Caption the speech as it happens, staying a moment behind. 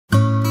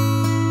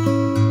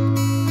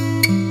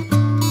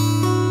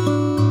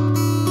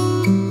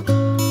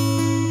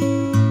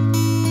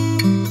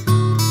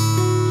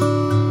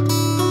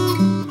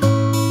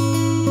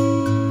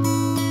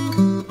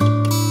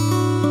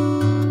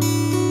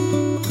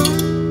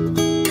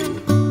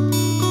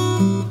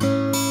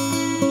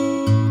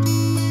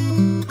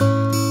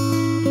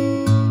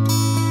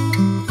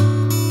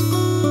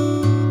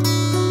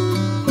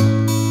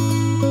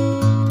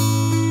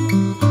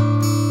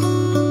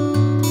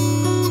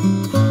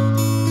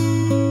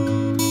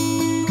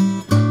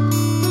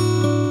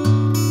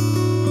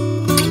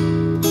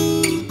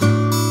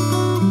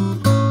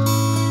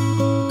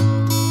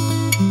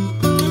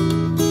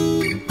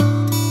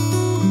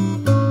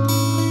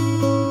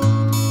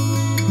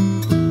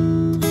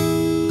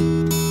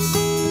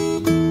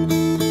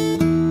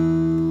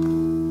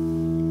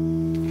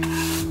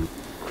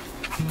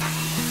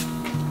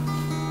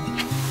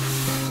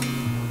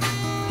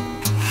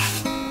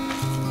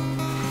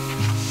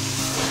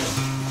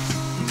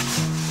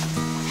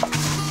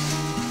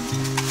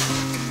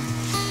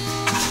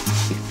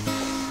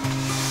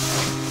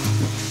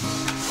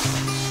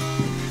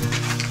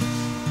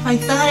I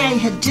thought I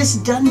had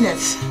just done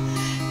this,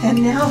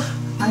 and now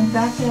I'm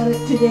back at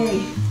it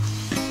today.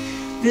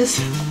 This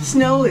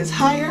snow is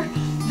higher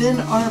than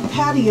our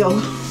patio.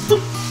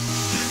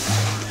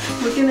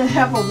 We're gonna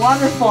have a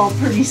waterfall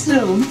pretty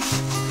soon.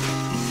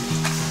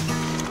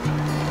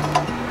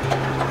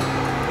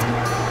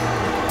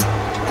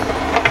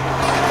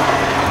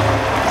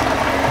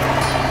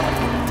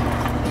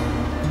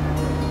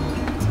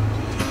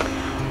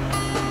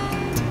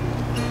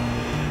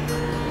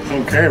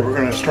 Okay, we're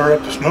going to start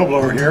up the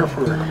snowblower here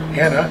for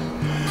Hannah,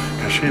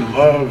 because she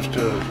loves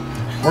to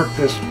work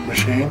this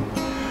machine.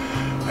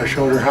 I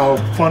showed her how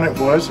fun it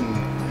was, and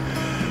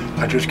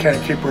I just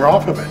can't keep her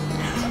off of it.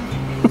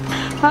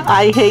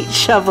 I hate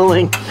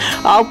shoveling.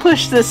 I'll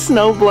push this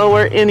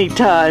snowblower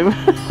anytime.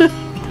 Check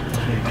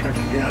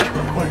the gas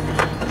real quick.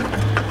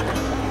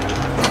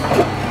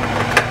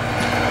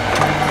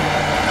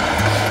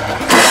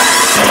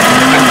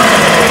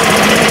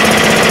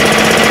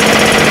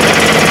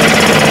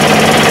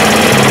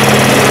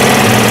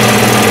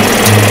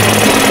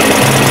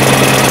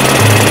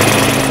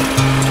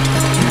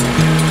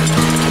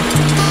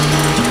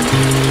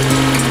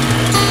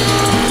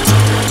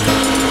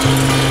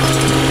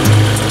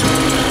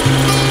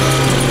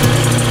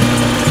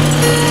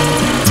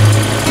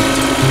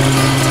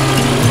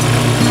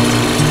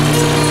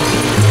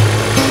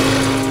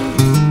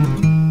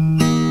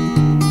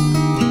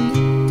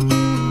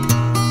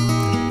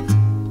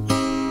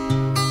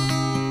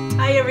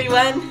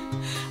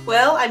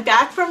 Well, I'm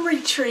back from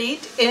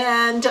retreat,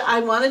 and I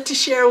wanted to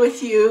share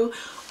with you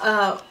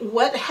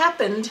what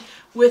happened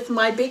with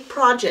my big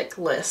project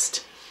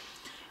list.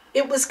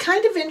 It was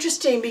kind of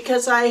interesting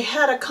because I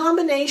had a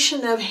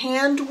combination of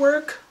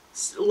handwork,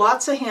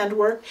 lots of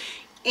handwork,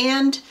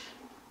 and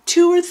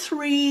 2 or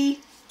 3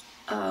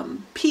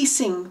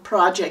 piecing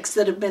projects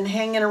that have been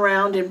hanging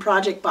around in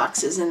project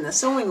boxes in the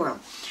sewing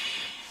room.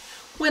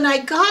 When I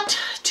got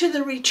to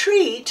the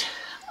retreat,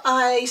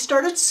 I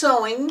started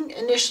sewing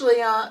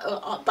initially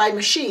by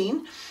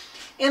machine,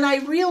 and I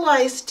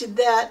realized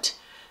that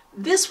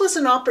this was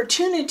an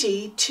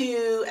opportunity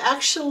to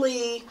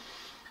actually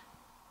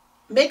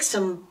make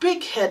some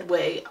big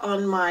headway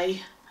on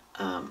my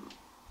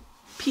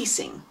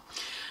piecing.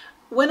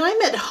 When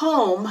I'm at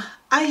home,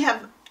 I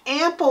have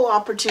ample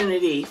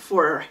opportunity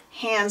for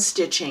hand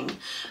stitching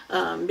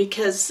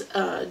because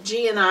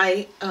G and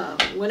I,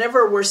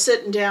 whenever we're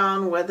sitting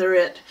down, whether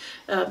it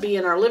be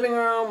in our living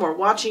room or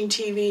watching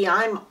TV,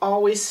 I'm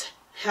always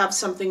have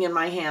something in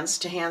my hands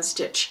to hand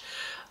stitch.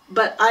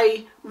 But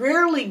I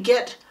rarely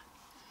get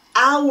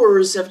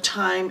hours of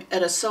time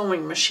at a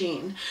sewing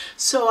machine.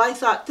 So I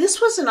thought this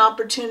was an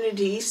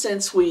opportunity,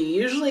 since we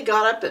usually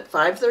got up at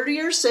 5:30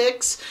 or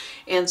 6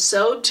 and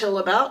sewed till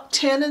about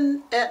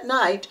 10 at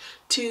night,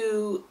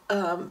 to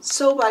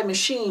sew by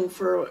machine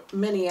for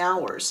many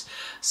hours.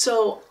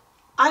 So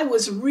I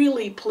was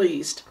really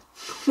pleased.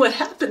 What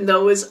happened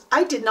though is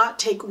I did not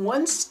take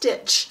one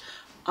stitch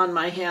on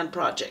my hand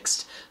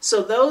projects.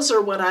 So those are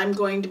what I'm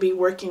going to be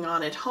working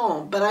on at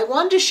home. But I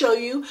wanted to show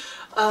you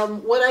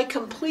what I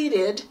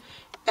completed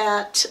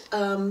at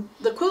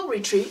the quilt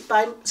retreat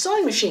by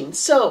sewing machine.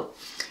 So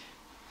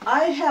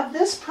I have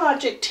this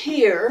project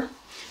here.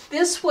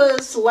 This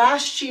was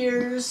last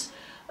year's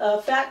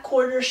Fat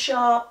Quarter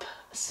Shop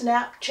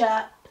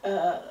snapshot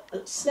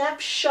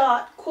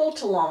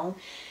quilt along,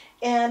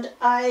 and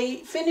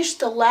I finished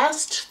the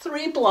last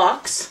 3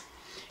 blocks,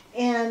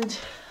 and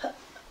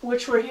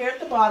which were here at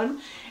the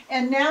bottom,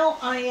 and now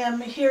I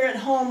am here at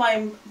home.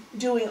 I'm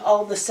doing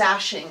all the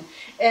sashing,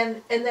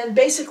 and then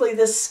basically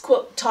this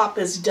quilt top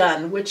is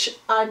done, which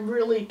I'm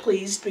really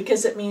pleased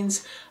because it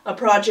means a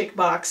project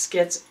box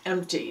gets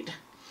emptied.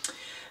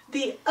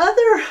 The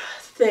other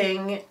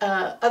thing,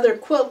 other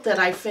quilt that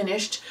I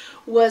finished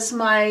was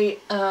my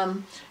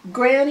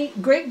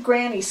Great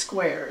Granny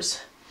Squares.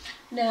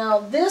 Now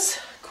this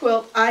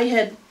quilt, I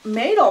had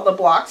made all the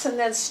blocks and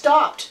then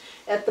stopped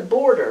at the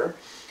border,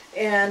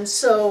 and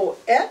so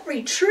at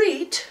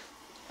retreat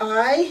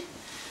I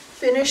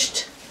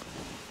finished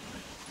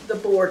the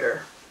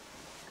border.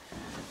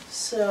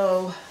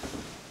 So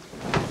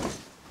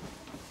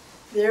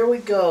there we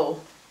go.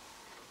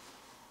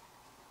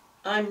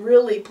 I'm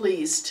really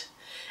pleased.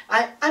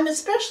 I'm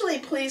especially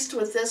pleased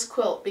with this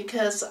quilt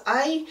because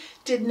I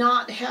did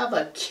not have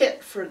a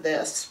kit for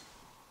this.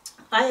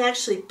 I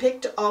actually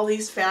picked all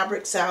these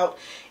fabrics out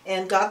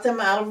and got them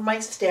out of my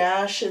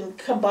stash and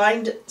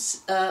combined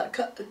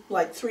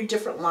like 3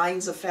 different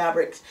lines of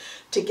fabrics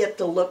to get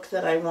the look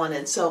that I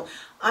wanted. So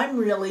I'm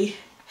really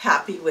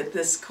happy with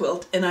this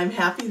quilt, and I'm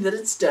happy that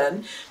it's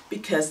done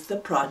because the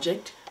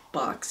project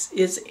box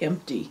is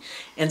empty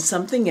and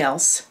something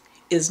else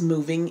is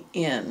moving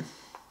in.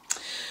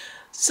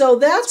 So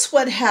that's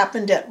what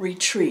happened at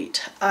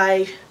retreat.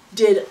 I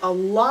did a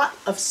lot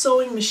of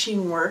sewing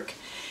machine work,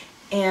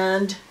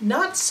 and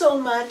not so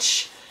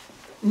much,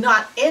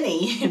 not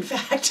any, in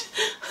fact,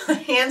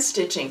 hand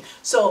stitching.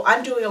 So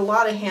I'm doing a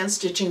lot of hand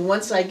stitching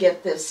once I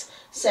get this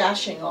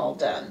sashing all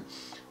done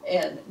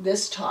and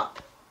this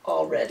top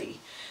all ready.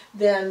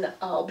 then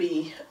I'll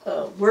be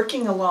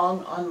working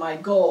along on my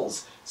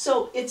goals.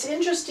 So it's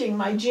interesting,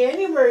 my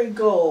January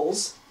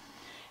goals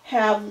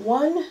have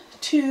 1,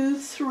 2,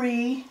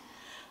 3,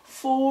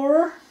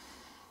 4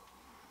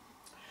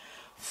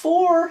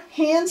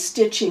 hand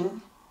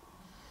stitching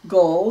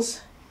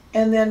goals,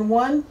 and then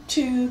 1,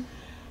 2,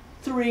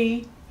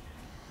 3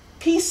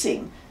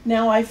 piecing.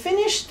 Now I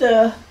finished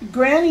the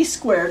granny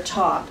square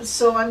top,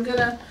 so I'm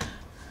gonna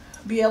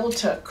be able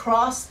to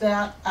cross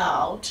that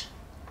out.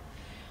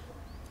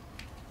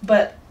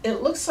 But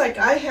it looks like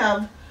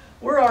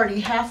we're already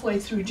halfway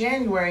through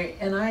January,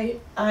 and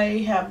I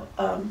have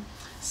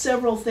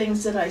several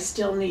things that I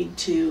still need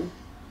to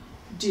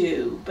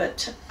do,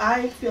 but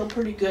I feel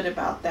pretty good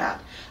about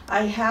that.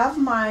 I have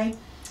my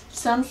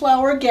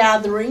sunflower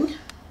gathering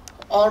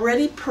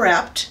already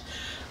prepped,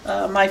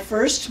 my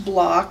first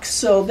block,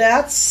 so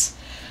that's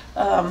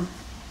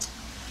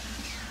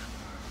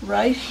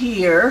right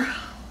here.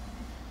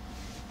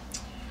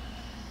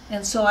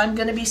 And so I'm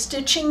going to be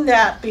stitching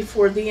that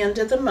before the end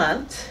of the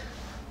month.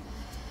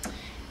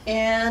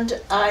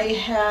 And I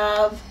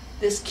have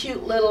this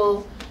cute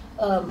little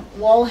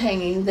wall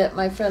hanging that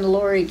my friend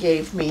Lori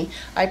gave me.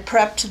 I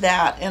prepped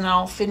that, and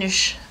I'll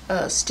finish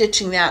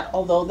stitching that,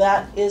 although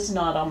that is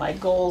not on my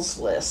goals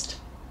list.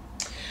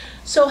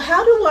 So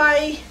how do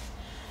I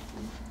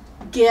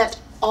get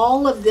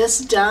all of this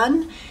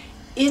done?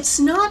 It's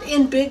not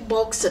in big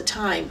bulks of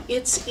time.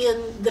 It's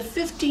in the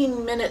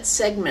 15-minute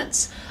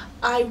segments.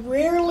 I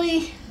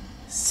rarely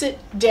sit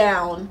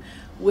down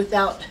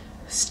without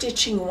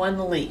stitching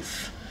one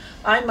leaf.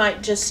 I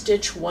might just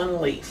stitch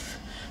one leaf,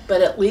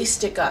 but at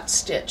least it got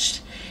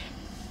stitched.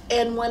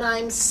 And when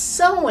I'm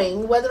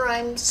sewing, whether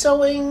I'm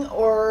sewing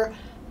or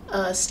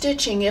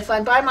stitching, if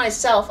I'm by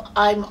myself,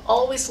 I'm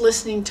always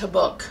listening to a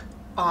book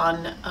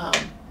on,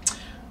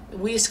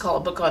 we used to call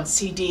a book on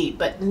CD,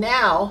 but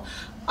now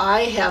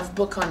I have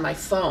book on my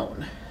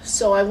phone.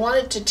 So I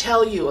wanted to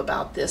tell you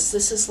about this.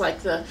 This is like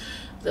the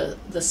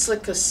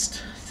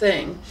slickest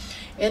thing,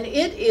 and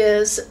it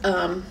is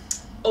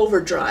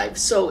Overdrive.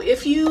 So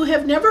if you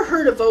have never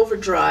heard of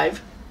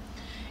Overdrive,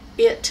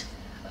 it's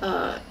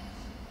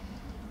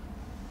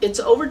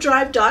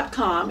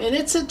overdrive.com, and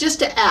it's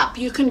just an app.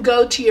 You can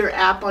go to your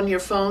app on your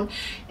phone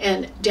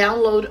and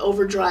download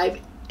Overdrive,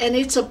 and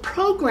it's a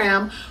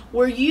program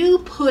where you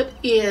put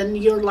in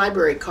your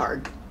library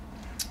card.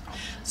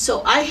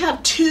 So I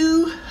have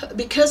two,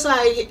 because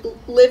I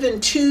live in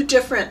two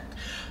different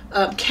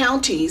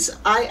counties.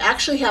 I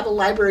actually have a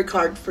library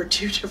card for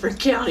two different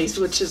counties,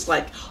 which is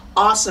like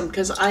awesome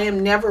because I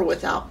am never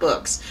without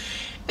books.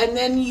 And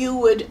then you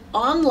would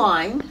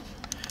online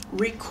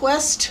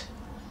request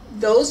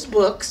those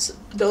books,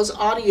 those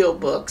audio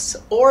books,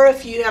 or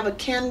if you have a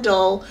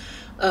Kindle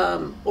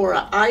or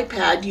an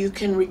iPad, you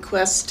can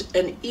request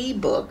an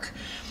ebook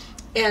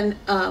and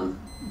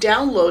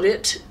download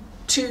it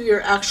to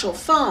your actual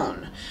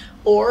phone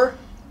or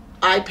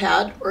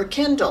iPad or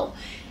Kindle.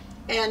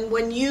 And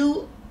when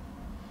you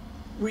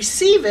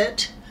receive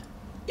it,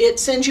 it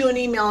sends you an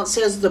email that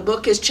says the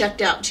book is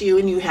checked out to you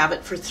and you have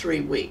it for 3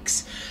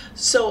 weeks.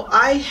 So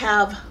I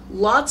have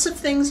lots of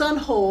things on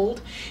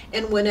hold,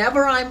 and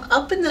whenever I'm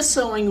up in the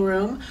sewing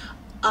room,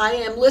 I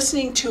am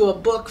listening to a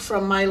book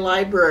from my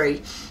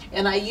library,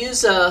 and I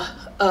use a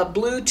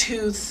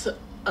Bluetooth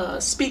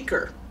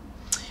speaker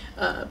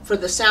for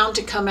the sound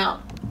to come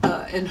out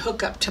and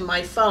hook up to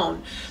my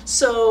phone.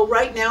 So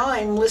right now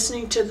I'm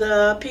listening to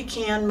the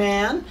Pecan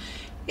Man,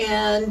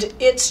 and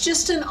it's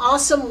just an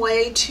awesome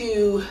way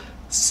to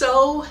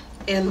sew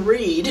and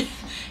read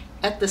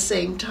at the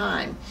same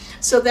time.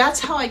 So that's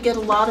how I get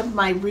a lot of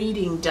my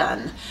reading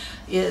done,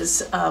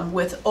 is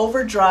with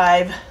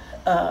Overdrive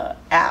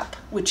app,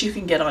 which you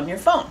can get on your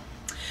phone.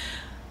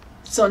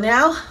 So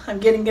now I'm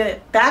getting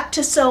back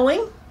to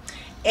sewing,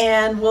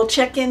 and we'll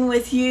check in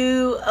with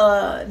you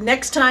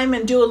next time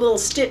and do a little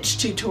stitch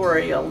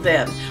tutorial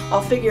then.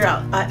 I'll figure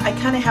out, I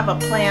kind of have a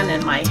plan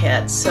in my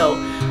head, so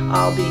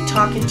I'll be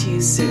talking to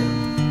you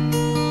soon.